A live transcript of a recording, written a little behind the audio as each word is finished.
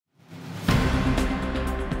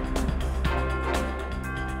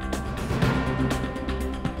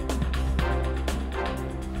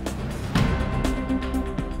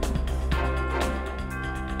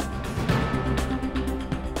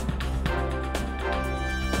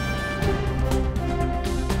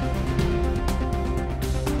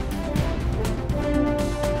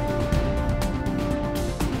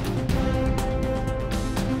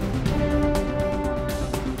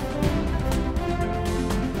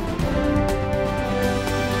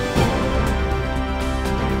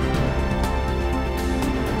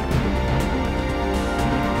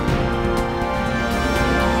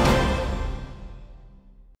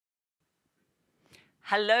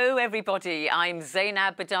Hello everybody, I'm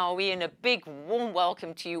Zeinab Badawi and a big warm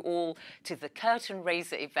welcome to you all to the Curtain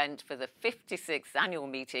Raiser event for the 56th annual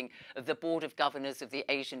meeting of the Board of Governors of the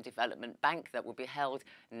Asian Development Bank that will be held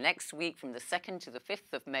next week from the 2nd to the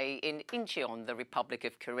 5th of May in Incheon, the Republic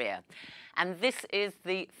of Korea. And this is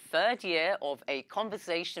the third year of a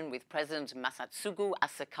conversation with President Masatsugu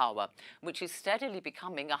Asakawa, which is steadily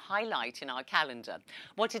becoming a highlight in our calendar.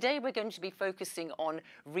 Well, today we're going to be focusing on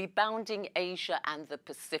Rebounding Asia and the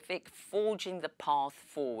Pacific, forging the path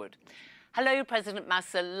forward. Hello, President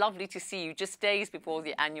Massa. Lovely to see you just days before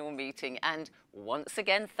the annual meeting. And once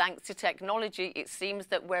again, thanks to technology, it seems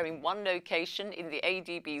that we're in one location in the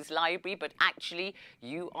ADB's library, but actually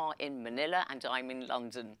you are in Manila and I'm in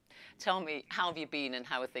London. Tell me, how have you been and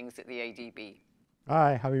how are things at the ADB?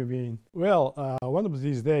 Hi, how have you been? Well, one of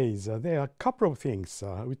these days, there are a couple of things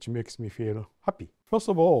which makes me feel happy. First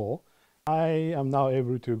of all, I am now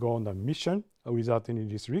able to go on a mission without any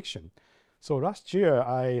restriction. So last year,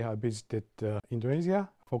 I visited Indonesia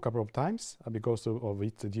for a couple of times because of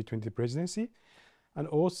its G20 presidency. And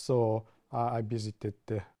also, I visited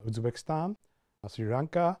Uzbekistan, Sri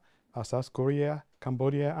Lanka, South Korea,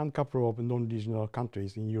 Cambodia, and a couple of non-regional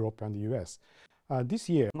countries in Europe and the US. This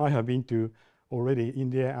year, I have been to already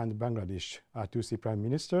India and Bangladesh to see prime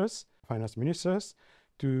ministers, finance ministers,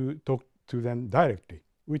 to talk to them directly,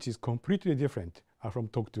 which is completely different from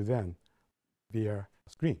talk to them via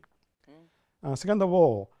screen. Second of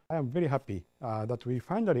all, I am very happy that we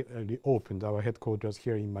finally reopened our headquarters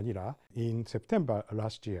here in Manila in September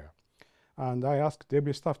last year. And I asked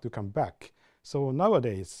every staff to come back. So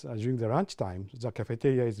nowadays, during the lunchtime, the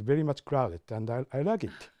cafeteria is very much crowded, and I like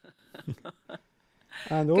it.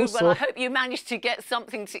 And Good, also, well, I hope you managed to get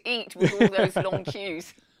something to eat with all those long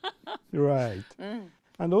queues. Right.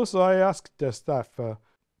 And also, I asked the staff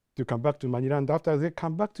to come back to Manila, and after they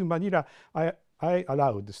come back to Manila, I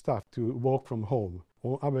allowed the staff to work from home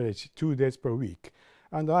on average 2 days per week.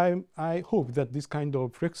 And I hope that this kind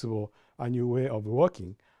of flexible new way of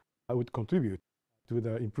working would contribute to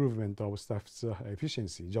the improvement of staff's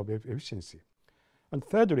efficiency, job efficiency. And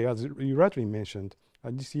thirdly, as you rightly mentioned,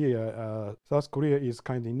 this year South Korea is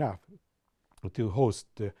kind enough to host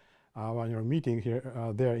our annual meeting here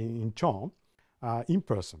there in Incheon in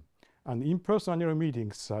person. And in-person annual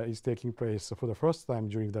meetings is taking place for the first time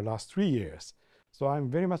during the last 3 years. So I'm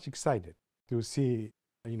very much excited to see,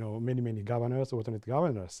 many governors, alternate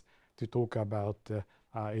governors, to talk about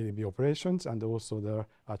ADB operations and also the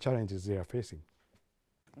challenges they are facing.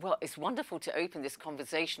 Well, it's wonderful to open this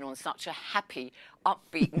conversation on such a happy,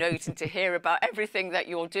 upbeat note and to hear about everything that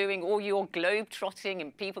you're doing, all your globe-trotting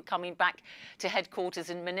and people coming back to headquarters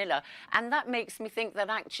in Manila. And that makes me think that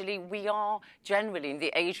actually we are generally in the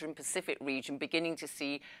Asia and Pacific region beginning to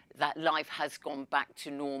see that life has gone back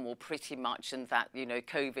to normal pretty much and that,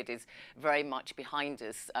 COVID is very much behind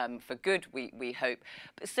us for good, we hope.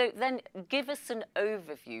 So then give us an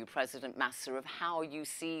overview, President Massa, of how you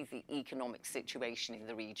see the economic situation in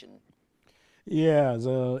the region. Yeah,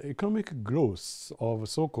 the economic growth of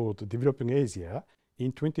so-called developing Asia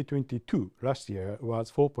in 2022, last year,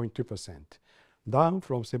 was 4.2%, down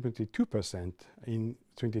from 72% in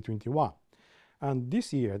 2021. And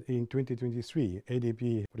this year, in 2023,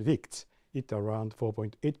 ADB predicts it around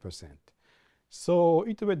 4.8%. So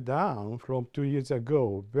it went down from 2 years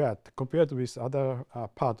ago, but compared with other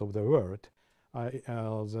parts of the world,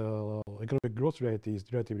 the economic growth rate is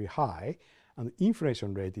relatively high, and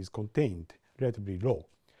inflation rate is contained, relatively low.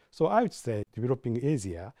 So I would say developing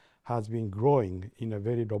Asia has been growing in a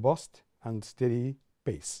very robust and steady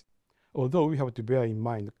pace, although we have to bear in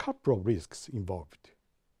mind a couple of risks involved.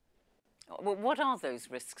 Well, what are those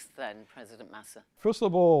risks then, President Massa? First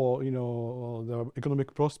of all, the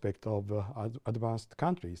economic prospect of advanced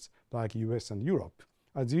countries like US and Europe.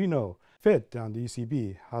 As you know, Fed and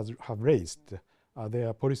ECB have raised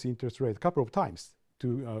their policy interest rate a couple of times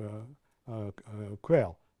to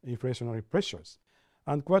quell inflationary pressures.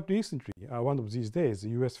 And quite recently, one of these days, the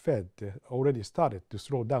US Fed already started to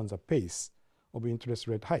slow down the pace of interest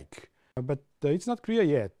rate hike. But it's not clear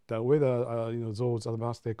yet whether those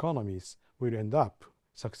advanced economies will end up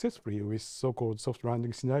successfully with so-called soft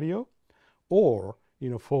landing scenario or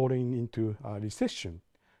falling into a recession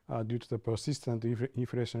due to the persistent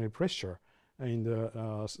inflationary pressure in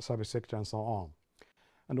the service sector and so on.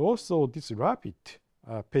 And also this rapid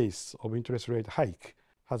pace of interest rate hike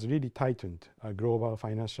has really tightened global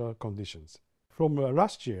financial conditions. From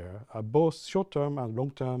last year, both short-term and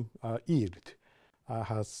long-term yield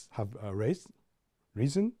have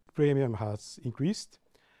risen, premium has increased,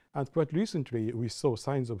 and quite recently we saw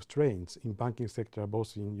signs of strains in banking sector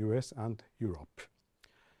both in US and Europe.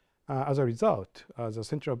 As a result, the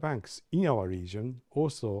central banks in our region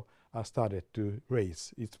also started to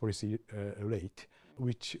raise its policy rate,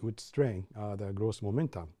 which would strain the growth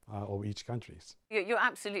momentum of each country. You're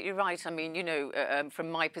absolutely right. I mean, you know, from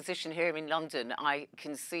my position here in London, I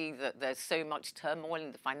can see that there's so much turmoil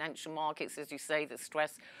in the financial markets, as you say, the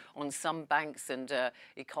stress on some banks and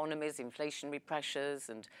economies, inflationary pressures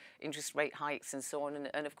and interest rate hikes and so on.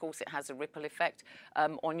 And of course, it has a ripple effect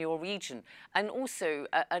on your region. And also,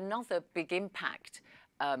 another big impact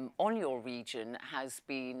on your region has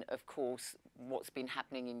been, of course, what's been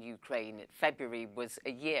happening in Ukraine. February was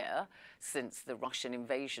a year since the Russian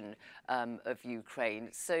invasion of Ukraine.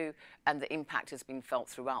 So, and the impact has been felt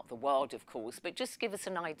throughout the world, of course. But just give us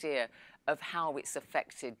an idea of how it's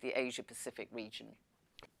affected the Asia-Pacific region.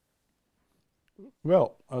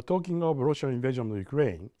 Well, talking of Russian invasion of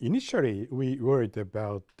Ukraine, initially we worried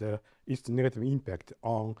about its negative impact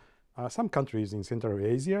on some countries in Central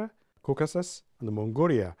Asia, Caucasus, and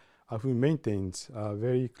Mongolia, who maintains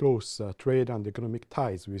very close trade and economic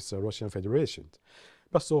ties with the Russian Federation.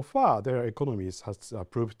 But so far, their economies has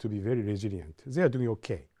proved to be very resilient. They are doing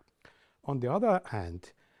okay. On the other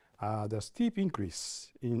hand, the steep increase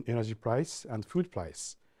in energy price and food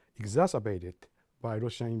price, exacerbated by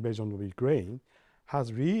Russian invasion of Ukraine,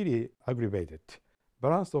 has really aggravated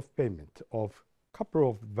balance of payment of a couple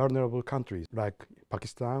of vulnerable countries like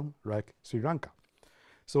Pakistan, like Sri Lanka.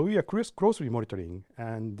 So we are closely monitoring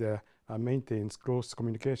and maintains close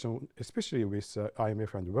communication, especially with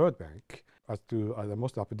IMF and World Bank, as to the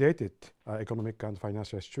most updated economic and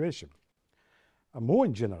financial situation. More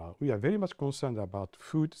in general, we are very much concerned about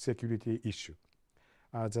food security issue.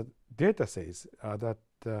 The data says that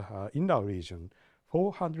in our region,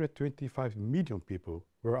 425 million people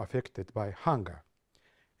were affected by hunger.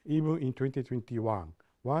 Even in 2021,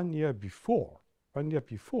 one year before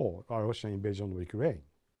our Russian invasion of Ukraine.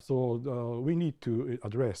 So we need to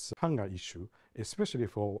address hunger issue, especially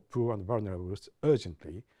for poor and vulnerables,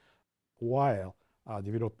 urgently, while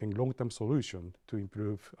developing long-term solution to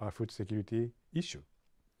improve food security issue.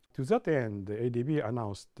 To that end, the ADB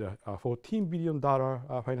announced a $14 billion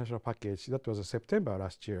financial package that was September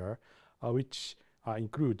last year, which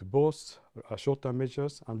include both short-term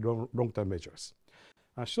measures and long-term measures.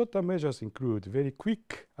 Short-term measures include very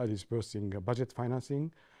quick disbursing budget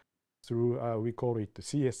financing through, we call it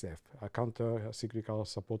CSF, a counter-cyclical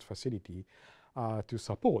support facility, to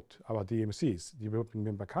support our DMCs, developing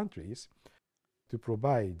member countries, to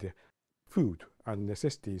provide food and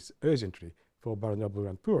necessities urgently for vulnerable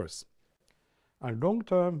and poor. And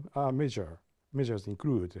long-term measures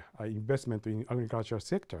include investment in agriculture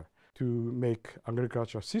sector to make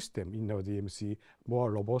agriculture system in our DMC more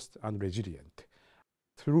robust and resilient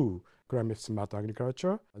through climate-smart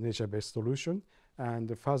agriculture, nature-based solution,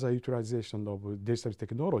 and further utilization of digital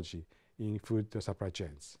technology in food supply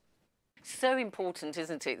chains. So important,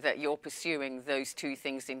 isn't it, that you're pursuing those two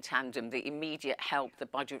things in tandem, the immediate help, the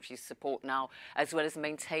budgetary support now, as well as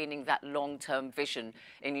maintaining that long-term vision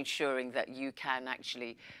in ensuring that you can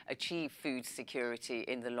actually achieve food security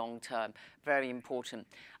in the long term. Very important.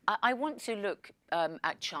 I want to look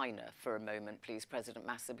at China for a moment, please, President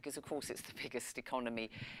Massa, because of course it's the biggest economy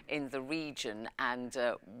in the region, and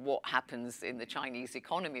what happens in the Chinese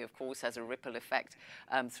economy, of course, has a ripple effect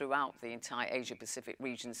throughout the entire Asia-Pacific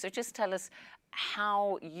region. So just tell us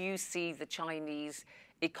how you see the Chinese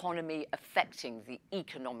economy affecting the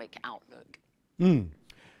economic outlook.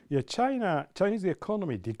 Yeah, Chinese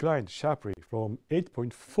economy declined sharply from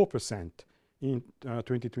 8.4% in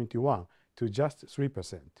 2021 to just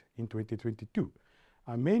 3% in 2022,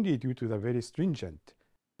 mainly due to the very stringent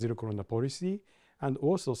zero-corona policy and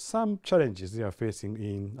also some challenges they are facing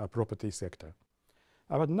in property sector.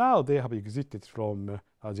 But now they have exited from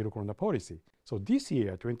zero-corona policy. So this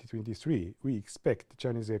year, 2023, we expect the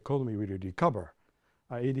Chinese economy will recover.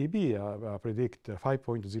 ADB predict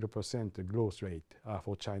 5.0% growth rate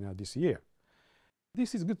for China this year.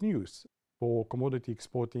 This is good news for commodity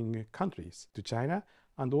exporting countries to China,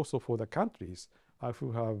 and also for the countries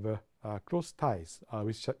who have close ties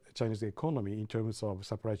with Chinese economy in terms of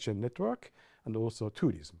supply chain network and also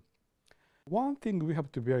tourism. One thing we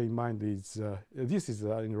have to bear in mind is this is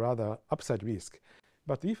a rather upside risk,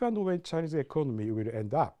 but if and when Chinese economy will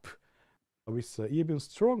end up with even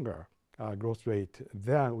stronger growth rate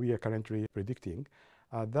than we are currently predicting,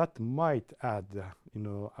 that might add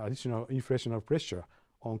additional inflationary pressure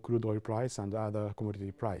on crude oil price and other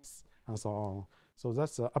commodity price and so on. So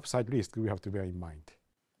that's an upside risk we have to bear in mind.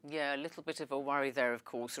 Yeah, a little bit of a worry there, of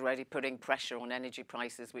course, already putting pressure on energy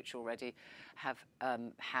prices, which already have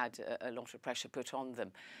had a lot of pressure put on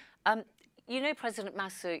them. You know, President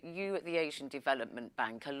Massa, you at the Asian Development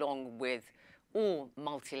Bank, along with all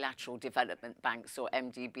multilateral development banks, or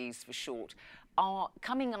MDBs for short, are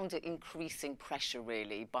coming under increasing pressure,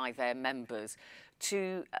 really, by their members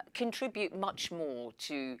to contribute much more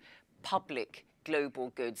to public global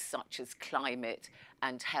goods such as climate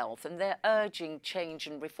and health, and they're urging change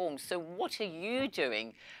and reform. So what are you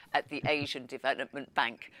doing at the Asian Development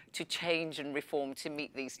Bank to change and reform to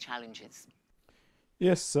meet these challenges?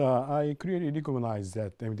 Yes, I clearly recognize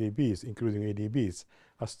that MDBs, including ADBs,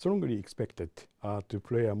 are strongly expected to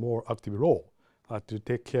play a more active role to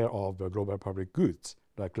take care of global public goods,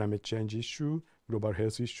 like climate change issue, global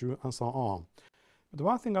health issue, and so on. But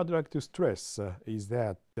one thing I'd like to stress is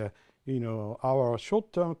that our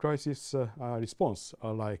short-term crisis response,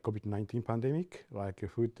 like COVID-19 pandemic, like a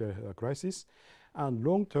food crisis, and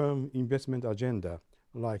long-term investment agenda,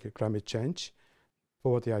 like climate change,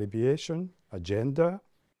 poverty alleviation, agenda,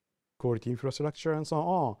 quality infrastructure, and so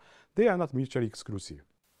on, they are not mutually exclusive.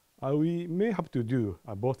 We may have to do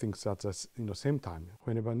both things at the same time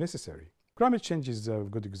whenever necessary. Climate change is a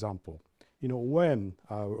good example. When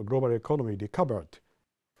our global economy recovered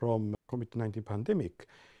from COVID-19 pandemic,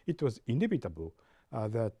 it was inevitable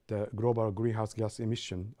that global greenhouse gas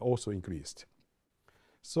emission also increased.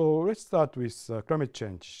 So let's start with climate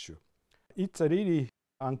change issue. It's a really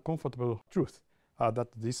uncomfortable truth that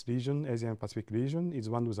this region, Asian Pacific region, is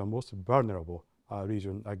one of the most vulnerable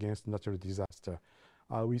regions against natural disaster.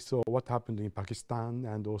 We saw what happened in Pakistan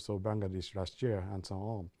and also Bangladesh last year and so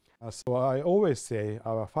on. So I always say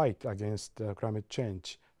our fight against climate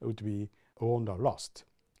change would be won or lost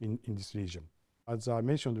in this region. As I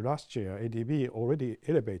mentioned last year, ADB already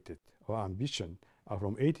elevated our ambition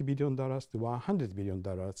from $80 billion to $100 billion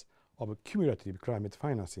of cumulative climate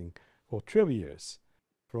financing for 12 years,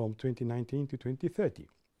 from 2019 to 2030.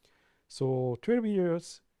 So 12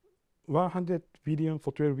 years, 100 billion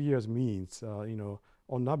for 12 years means,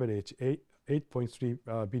 on average,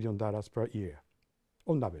 $8.3 billion per year,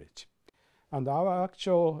 on average. And our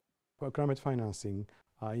actual climate financing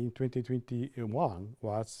in 2021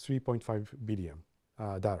 was $3.5 billion,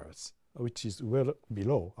 which is well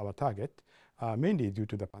below our target, mainly due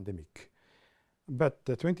to the pandemic. But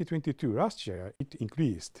 2022, last year, it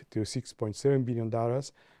increased to $6.7 billion,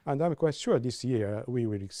 and I'm quite sure this year we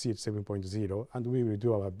will exceed 7.0, and we will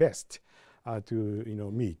do our best to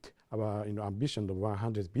meet our ambition of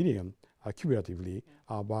 100 billion cumulatively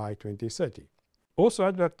by 2030. Also,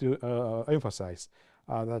 I'd like to emphasize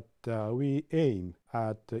that we aim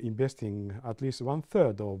at investing at least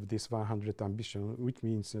 1/3 of this 100 ambition, which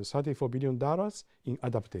means $34 billion in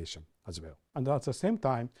adaptation as well. And at the same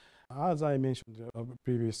time, as I mentioned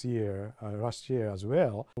previous year, last year as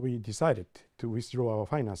well, we decided to withdraw our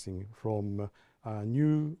financing from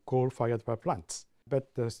new coal-fired power plants. But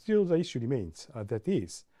still the issue remains, that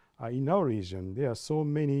is, in our region, there are so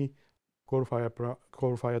many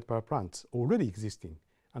coal-fired power plants already existing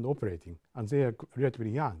and operating, and they are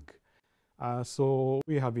relatively young. So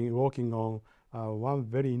we have been working on one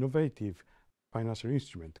very innovative financial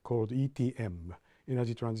instrument called ETM,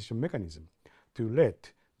 Energy Transition Mechanism, to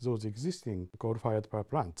let those existing coal-fired power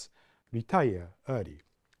plants retire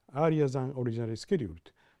earlier than originally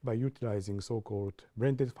scheduled, by utilizing so-called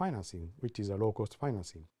blended financing, which is a low-cost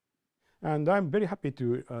financing. And I'm very happy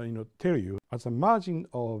to tell you, at the margin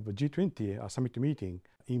of G20 summit meeting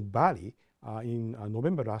in Bali in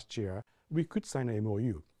November last year, we could sign an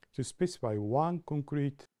MOU to specify one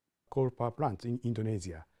concrete coal power plant in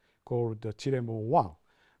Indonesia called Ciremon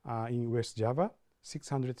 1 in West Java,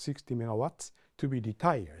 660 megawatts, to be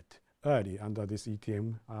retired early under this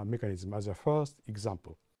ETM mechanism as a first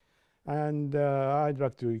example. And I'd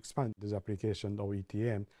like to expand this application of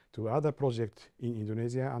ETM to other projects in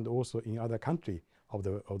Indonesia and also in other countries of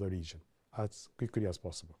the region as quickly as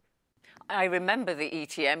possible. I remember the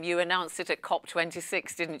ETM. You announced it at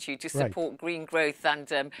COP26, didn't you, to support green growth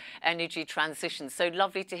and energy transition. So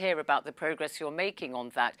lovely to hear about the progress you're making on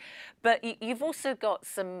that. But you've also got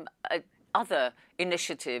some other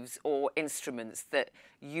initiatives or instruments that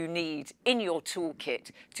you need in your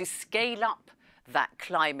toolkit to scale up that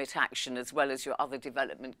climate action as well as your other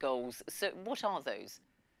development goals. So what are those?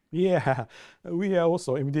 Yeah, we are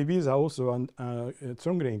also, MDBs are also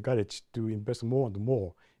strongly encouraged to invest more and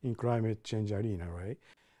more in climate change arena, right?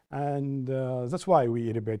 And that's why we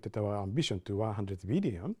elevated our ambition to 100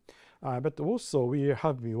 billion. But also we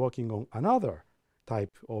have been working on another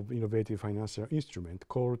type of innovative financial instrument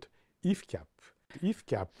called IFCAP.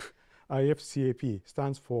 IFCAP, IFCAP,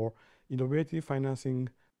 stands for Innovative Financing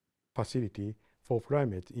Facility for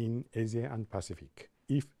Climate in Asia and Pacific,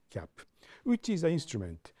 IFCAP, which is an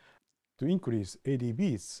instrument to increase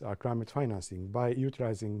ADB's climate financing by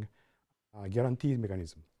utilizing a guarantee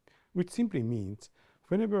mechanism, which simply means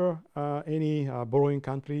whenever any borrowing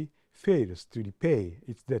country fails to repay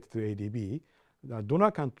its debt to ADB, the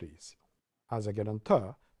donor countries, as a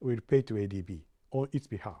guarantor, will pay to ADB on its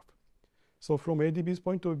behalf. So from ADB's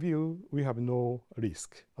point of view, we have no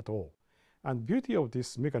risk at all. And the beauty of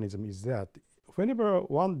this mechanism is that whenever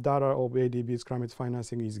 $1 of ADB's climate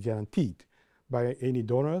financing is guaranteed by any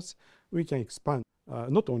donors, we can expand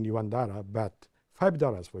not only $1, but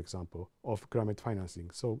 $5, for example, of climate financing.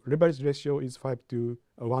 So leverage ratio is 1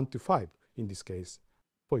 to 5 in this case,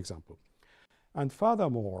 for example. And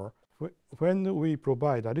furthermore, when we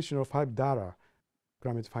provide additional $5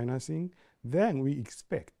 climate financing, then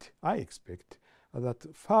I expect that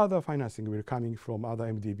further financing will coming from other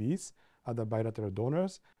MDBs, other bilateral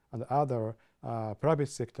donors, and other private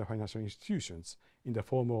sector financial institutions in the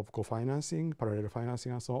form of co-financing, parallel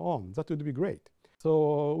financing, and so on. That would be great.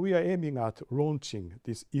 So we are aiming at launching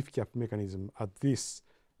this IFCAP mechanism at this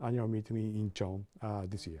annual meeting in Incheon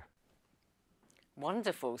this year.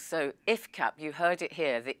 Wonderful. So IFCAP, you heard it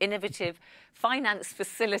here, the Innovative Finance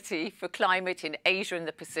Facility for Climate in Asia and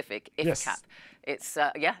the Pacific, IFCAP. Yes. It's,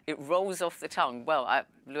 it rolls off the tongue. Well, I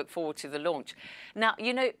look forward to the launch. Now,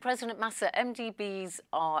 you know, President Masa, MDBs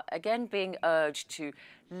are again being urged to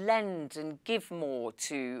lend and give more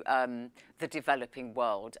to the developing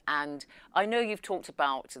world. And I know you've talked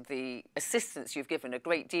about the assistance you've given, a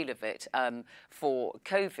great deal of it, for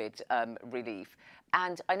COVID relief.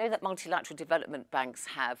 And I know that multilateral development banks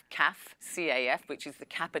have CAF, which is the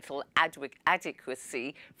Capital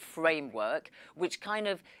Adequacy Framework, which kind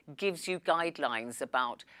of gives you guidelines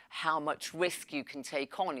about how much risk you can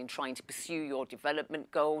take on in trying to pursue your development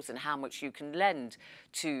goals and how much you can lend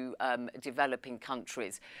to developing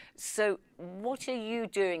countries. So what are you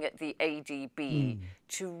doing at the ADB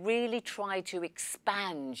to really try to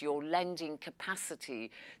expand your lending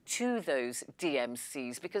capacity to those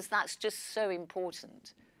DMCs? Because that's just so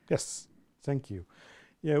important. Yes, thank you.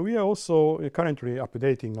 Yeah, we are also currently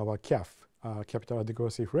updating our CAF, Capital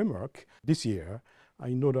Adequacy Framework, this year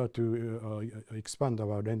in order to expand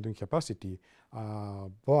our lending capacity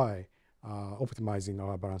by optimizing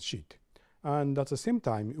our balance sheet. And at the same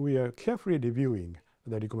time, we are carefully reviewing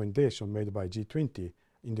the recommendation made by G20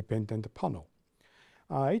 independent panel.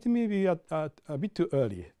 It may be a bit too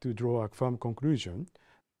early to draw a firm conclusion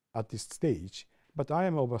at this stage, but I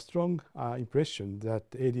am of a strong impression that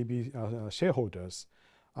ADB shareholders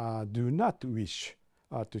do not wish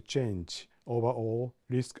to change overall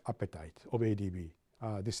risk appetite of ADB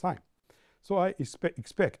this time. So I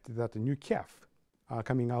expect that the new CAF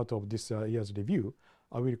coming out of this year's review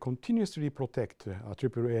will continuously protect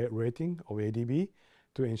AAA rating of ADB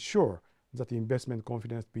to ensure that investment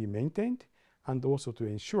confidence be maintained, and also to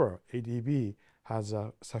ensure ADB has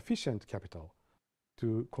sufficient capital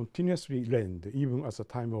to continuously lend even at a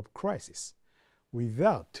time of crisis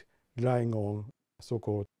without relying on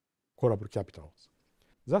so-called callable capitals.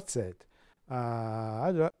 That said,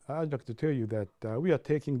 I'd like to tell you that we are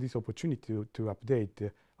taking this opportunity to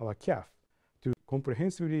update our CAF to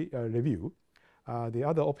comprehensively review the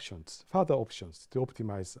other options, further options to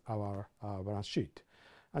optimize our balance sheet.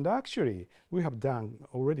 And actually, we have done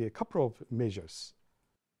already a couple of measures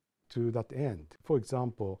to that end. For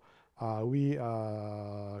example, we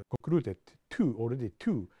concluded already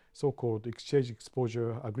two so-called exchange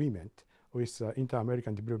exposure agreement with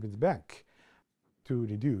Inter-American Development Bank to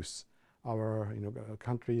reduce our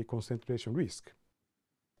country concentration risk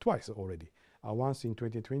twice already, once in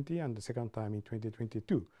 2020 and the second time in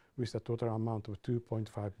 2022, with a total amount of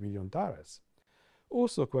 $2.5 billion.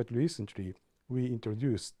 Also, quite recently, we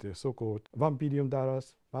introduced the so-called $1 billion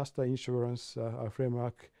master insurance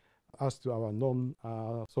framework as to our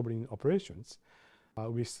non-sovereign operations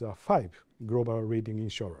with 5 global leading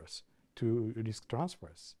insurers to risk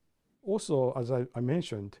transfers. Also, as I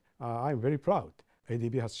mentioned, I'm very proud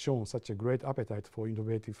ADB has shown such a great appetite for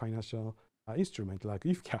innovative financial instrument like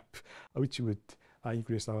IFCAP, which would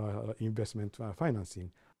increase our investment financing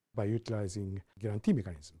by utilizing guarantee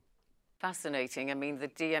mechanism. Fascinating. I mean, the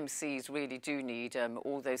DMCs really do need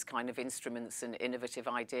all those kind of instruments and innovative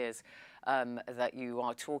ideas that you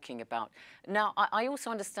are talking about. Now, I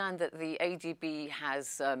also understand that the ADB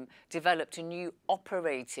has developed a new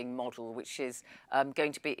operating model, which is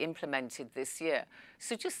going to be implemented this year.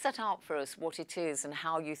 So just set out for us what it is and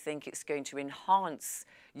how you think it's going to enhance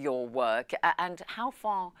your work, and how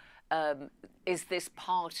far is this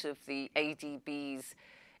part of the ADB's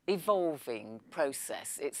evolving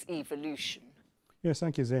process, its evolution? Yes,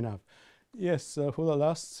 thank you, Zeinab. Yes, for the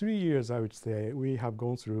last 3 years, I would say, we have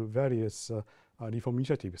gone through various reform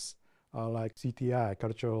initiatives like CTI,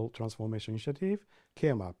 Cultural Transformation Initiative,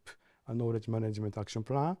 came up, a Knowledge Management Action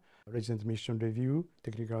Plan, Resident Mission Review,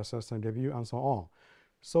 Technical Assistance Review, and so on.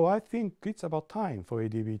 So I think it's about time for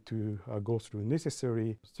ADB to go through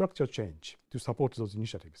necessary structure change to support those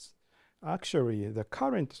initiatives. Actually, the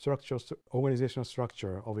current organizational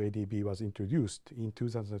structure of ADB was introduced in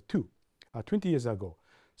 2002, 20 years ago.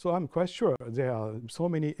 So I'm quite sure there are so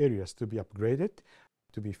many areas to be upgraded,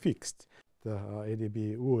 to be fixed. The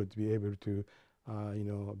ADB would be able to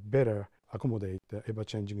better accommodate the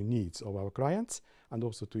ever-changing needs of our clients and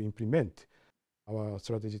also to implement our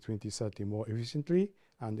Strategy 2030 more efficiently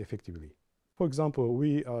and effectively. For example,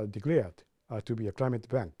 we are declared to be a climate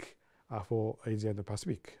bank for Asia and the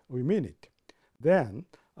Pacific. We mean it. Then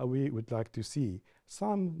we would like to see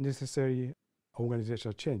some necessary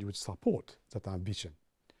organizational change which support that ambition.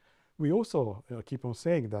 We also keep on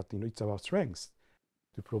saying that it's our strength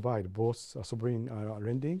to provide both sovereign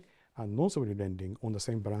lending and non-sovereign lending on the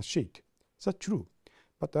same balance sheet. That's true.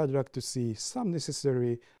 But I'd like to see some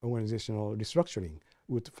necessary organizational restructuring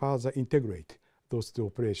would further integrate those two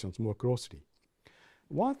operations more closely.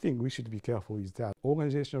 One thing we should be careful is that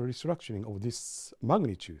organizational restructuring of this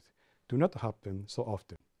magnitude do not happen so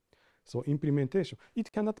often. So implementation,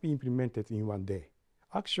 it cannot be implemented in one day.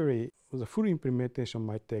 Actually, the full implementation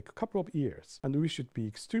might take a couple of years, and we should be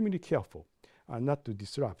extremely careful not to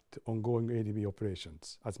disrupt ongoing ADB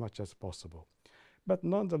operations as much as possible. But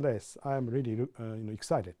nonetheless, I am really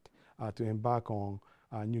excited to embark on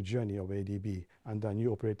a new journey of ADB and a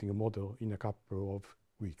new operating model in a couple of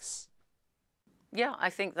weeks. Yeah, I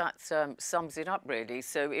think that sums it up really.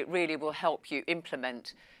 So it really will help you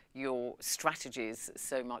implement your strategies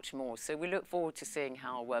so much more. So we look forward to seeing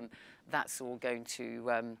how that's all going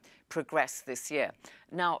to progress this year.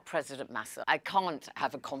 Now, President Masa, I can't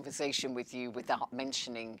have a conversation with you without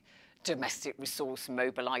mentioning domestic resource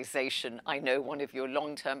mobilization. I know one of your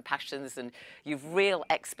long-term passions, and you've real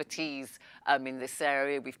expertise in this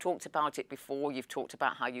area. We've talked about it before. You've talked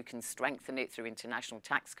about how you can strengthen it through international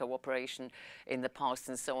tax cooperation in the past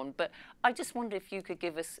and so on. But I just wonder if you could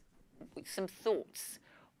give us some thoughts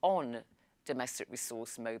on domestic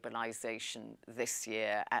resource mobilization this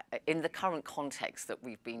year in the current context that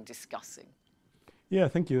we've been discussing. Yeah,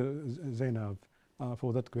 thank you, Zeinab,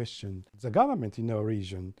 for that question. The government in our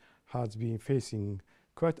region has been facing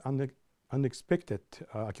quite unexpected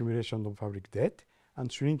accumulation of public debt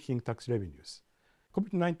and shrinking tax revenues.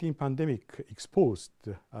 COVID-19 pandemic exposed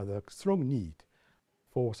the strong need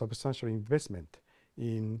for substantial investment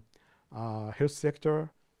in health sector,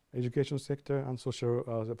 education sector, and social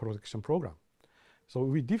protection program. So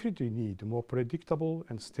we definitely need more predictable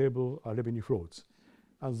and stable revenue flows.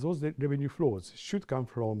 And those revenue flows should come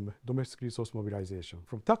from domestic resource mobilization,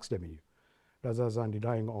 from tax revenue, rather than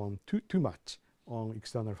relying on too much on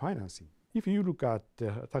external financing. If you look at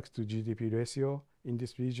the tax to GDP ratio in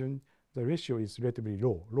this region, the ratio is relatively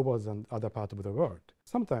low, lower than other parts of the world.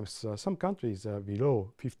 Sometimes some countries are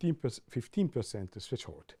below 15%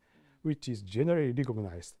 threshold, which is generally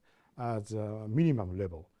recognized as a minimum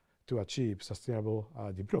level to achieve sustainable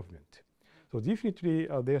development. So definitely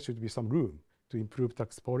there should be some room to improve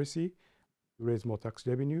tax policy, raise more tax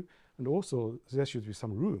revenue, and also there should be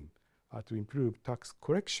some room to improve tax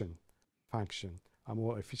collection function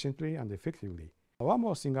more efficiently and effectively. One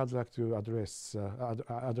more thing I'd like to address,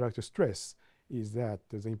 I'd like to stress is that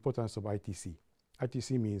the importance of ITC.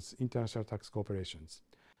 ITC means international tax cooperations.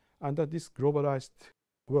 Under this globalized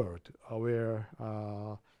world where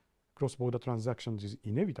cross-border transactions is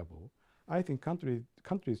inevitable, I think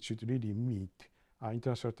countries should really meet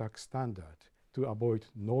international tax standard to avoid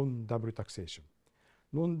non-double taxation.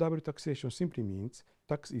 Non-double taxation simply means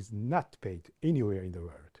tax is not paid anywhere in the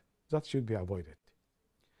world. That should be avoided.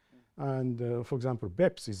 And for example,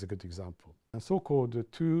 BEPS is a good example. A so-called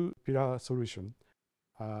two-pillar solution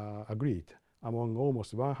agreed among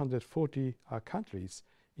almost 140 countries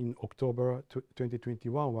in October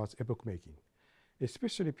 2021 was epoch-making.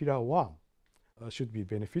 Especially Pillar 1 should be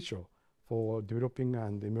beneficial for developing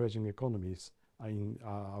and emerging economies in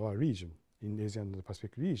our region, in Asia and the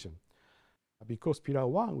Pacific region, because Pillar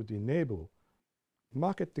 1 would enable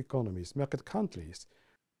market economies, market countries,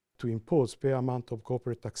 to impose fair amount of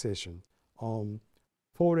corporate taxation on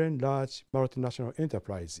foreign large multinational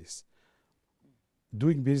enterprises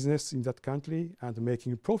doing business in that country and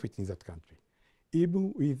making profit in that country,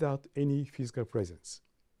 even without any physical presence.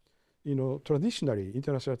 Traditionally,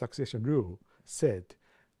 international taxation rule said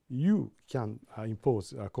you can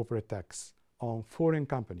impose a corporate tax on foreign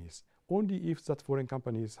companies only if that foreign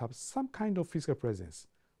companies have some kind of physical presence.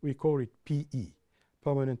 We call it PE,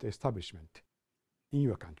 permanent establishment, in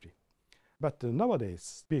your country. But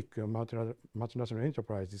nowadays, big multinational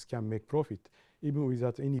enterprises can make profit even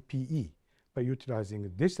without any PE by utilizing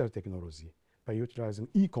digital technology, by utilizing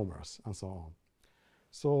e-commerce, and so on.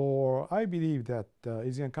 So I believe that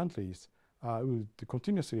Asian countries will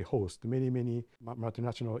continuously host many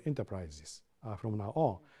multinational enterprises from now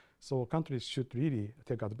on. So countries should really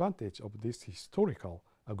take advantage of this historical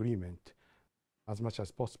agreement as much as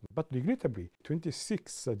possible. But regrettably,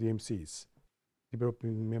 26 DMCs,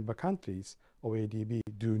 developing member countries of ADB,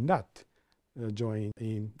 do not join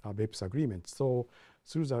in BEPS agreement. So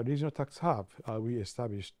through the regional tax hub we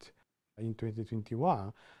established in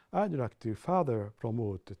 2021, I'd like to further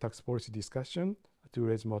promote the tax policy discussion to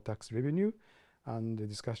raise more tax revenue and the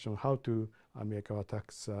discussion on how to make our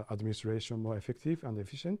tax administration more effective and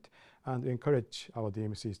efficient, and encourage our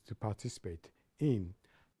DMCs to participate in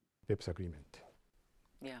BEPS agreement.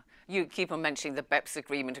 Yeah, you keep on mentioning the BEPS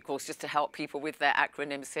agreement, of course, just to help people with their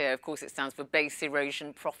acronyms here. Of course, it stands for base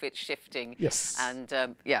erosion, profit shifting. Yes. And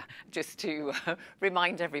yeah, just to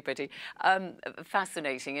remind everybody.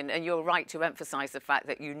 Fascinating. And you're right to emphasize the fact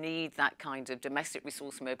that you need that kind of domestic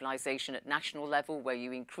resource mobilization at national level, where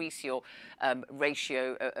you increase your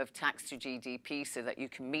ratio of tax to GDP so that you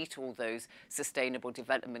can meet all those sustainable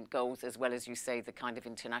development goals, as well as, you say, the kind of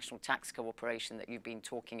international tax cooperation that you've been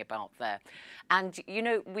talking about there. And, you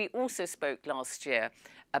know, we also spoke last year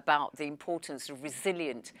about the importance of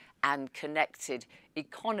resilient and connected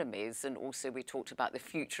economies, and also we talked about the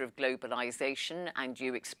future of globalization, and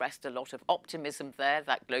you expressed a lot of optimism there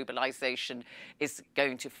that globalization is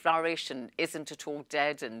going to flourish and isn't at all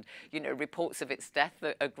dead, and, you know, reports of its death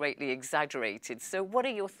are greatly exaggerated. So what are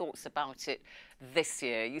your thoughts about it this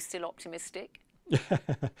year? Are you still optimistic?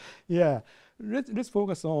 Yeah, let's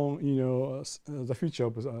focus on, you know, the future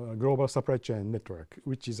of global supply chain network,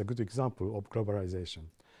 which is a good example of globalization.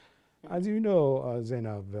 As you know,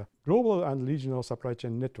 Zeinab, global and regional supply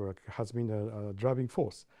chain network has been a driving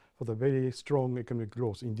force for the very strong economic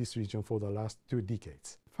growth in this region for the last 2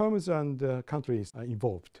 decades. Firms and countries are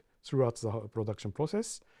involved throughout the production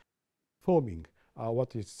process, forming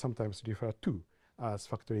what is sometimes referred to as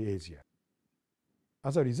Factory Asia.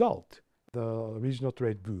 As a result, the regional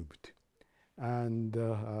trade boomed, and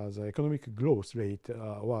the economic growth rate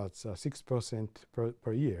was 6%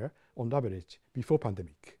 per year on average before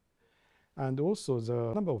pandemic. And also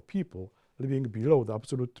the number of people living below the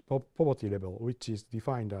absolute poverty level, which is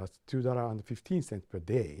defined as $2.15 per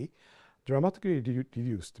day, dramatically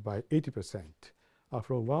reduced by 80%,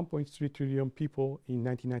 from 1.3 trillion people in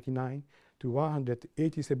 1999 to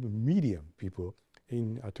 187 million people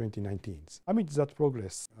in 2019. Amid that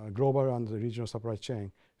progress, global and regional supply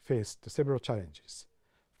chain faced several challenges.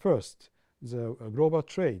 First, the global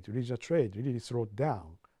trade, regional trade, really slowed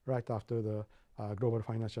down right after the global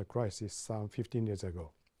financial crisis some 15 years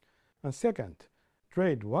ago. And second,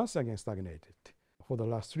 trade once again stagnated for the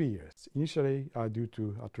last 3 years, initially due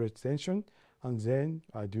to trade tension, and then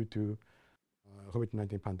due to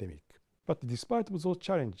COVID-19 pandemic. But despite those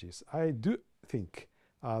challenges, I do think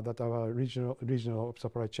that our regional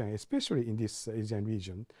supply chain, especially in this Asian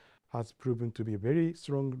region, has proven to be very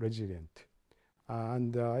strong, resilient.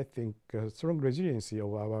 And I think strong resiliency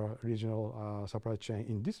of our regional supply chain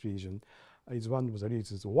in this region is one of the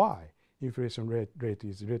reasons why inflation rate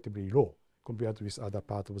is relatively low compared with other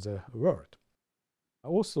parts of the world.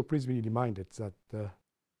 Also, please be reminded that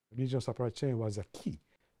regional supply chain was a key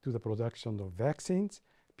to the production of vaccines,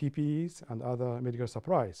 PPEs, and other medical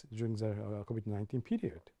supplies during the COVID-19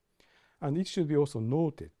 period. And it should be also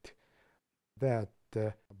noted that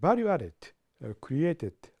value added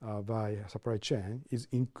created by supply chain is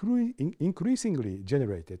increasingly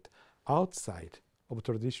generated outside of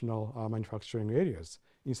traditional manufacturing areas,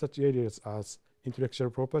 in such areas as intellectual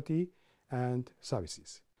property and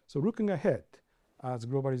services. So looking ahead, as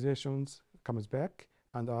globalization comes back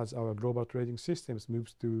and as our global trading systems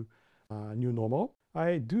moves to new normal,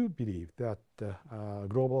 I do believe that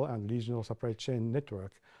global and regional supply chain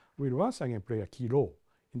network will once again play a key role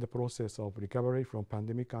in the process of recovery from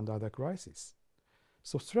pandemic and other crises.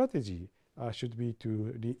 So strategy should be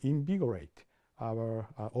to reinvigorate our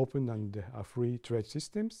open and free trade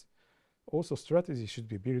systems. Also, strategy should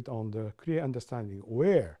be built on the clear understanding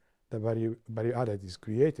where the value added is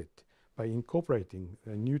created by incorporating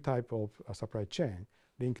a new type of supply chain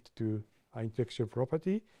linked to intellectual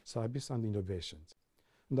property, service, and innovations.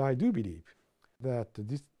 And I do believe that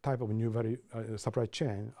this type of new value supply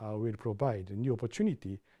chain will provide a new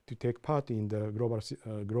opportunity to take part in the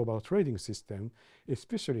global trading system,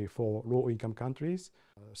 especially for low-income countries,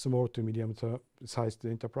 small to medium-sized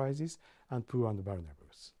enterprises, and poor and vulnerable.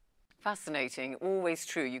 Fascinating, always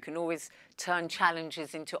true. You can always turn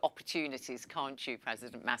challenges into opportunities, can't you,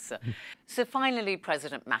 President Massa? So finally,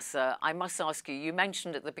 President Massa, I must ask you, you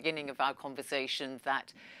mentioned at the beginning of our conversation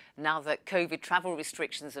that now that COVID travel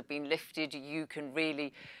restrictions have been lifted, you can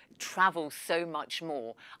really travel so much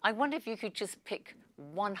more. I wonder if you could just pick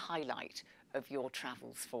one highlight of your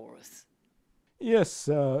travels for us. Yes,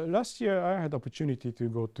 last year I had the opportunity to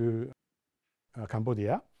go to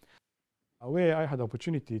Cambodia, where I had the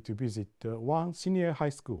opportunity to visit one senior high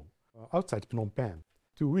school outside Phnom Penh,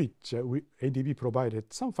 to which ADB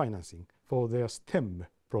provided some financing for their STEM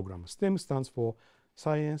program. STEM stands for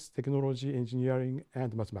Science, Technology, Engineering,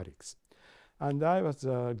 and Mathematics. And I was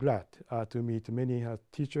glad to meet many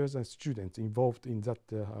teachers and students involved in that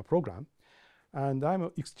program. And I'm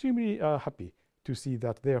extremely happy to see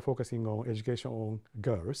that they are focusing on education on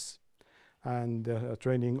girls and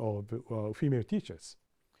training of female teachers.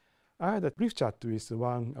 I had a brief chat with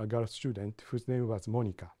one girl student whose name was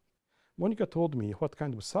Monica. Monica told me what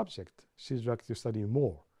kind of subject she'd like to study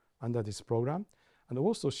more under this program, and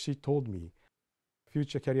also she told me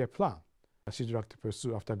future career plan she'd like to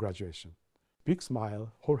pursue after graduation. Big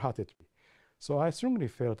smile, wholeheartedly. So I strongly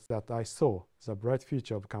felt that I saw the bright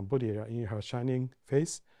future of Cambodia in her shining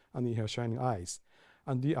face and in her shining eyes,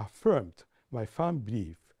 and reaffirmed my firm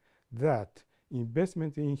belief that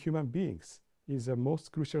investment in human beings is the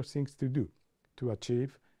most crucial things to do to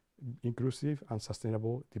achieve inclusive and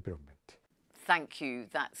sustainable development. Thank you.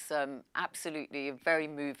 That's absolutely a very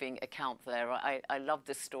moving account there. I love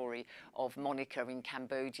the story of Monica in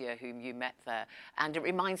Cambodia, whom you met there. And it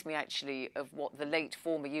reminds me actually of what the late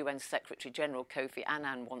former UN Secretary General Kofi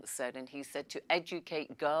Annan once said, and he said, to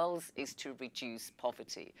educate girls is to reduce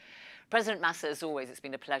poverty. President Massa, as always, it's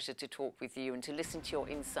been a pleasure to talk with you and to listen to your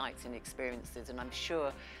insights and experiences. And I'm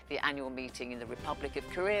sure the annual meeting in the Republic of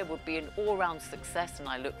Korea will be an all-round success, and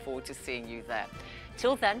I look forward to seeing you there.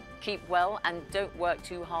 Till then, keep well and don't work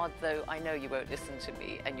too hard, though I know you won't listen to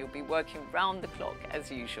me and you'll be working round the clock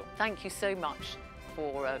as usual. Thank you so much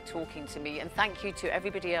for talking to me, and thank you to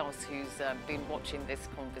everybody else who's been watching this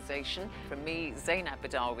conversation. From me, Zeinab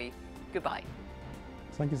Badawi, goodbye.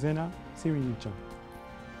 Thank you, Zena. See you in Incheon.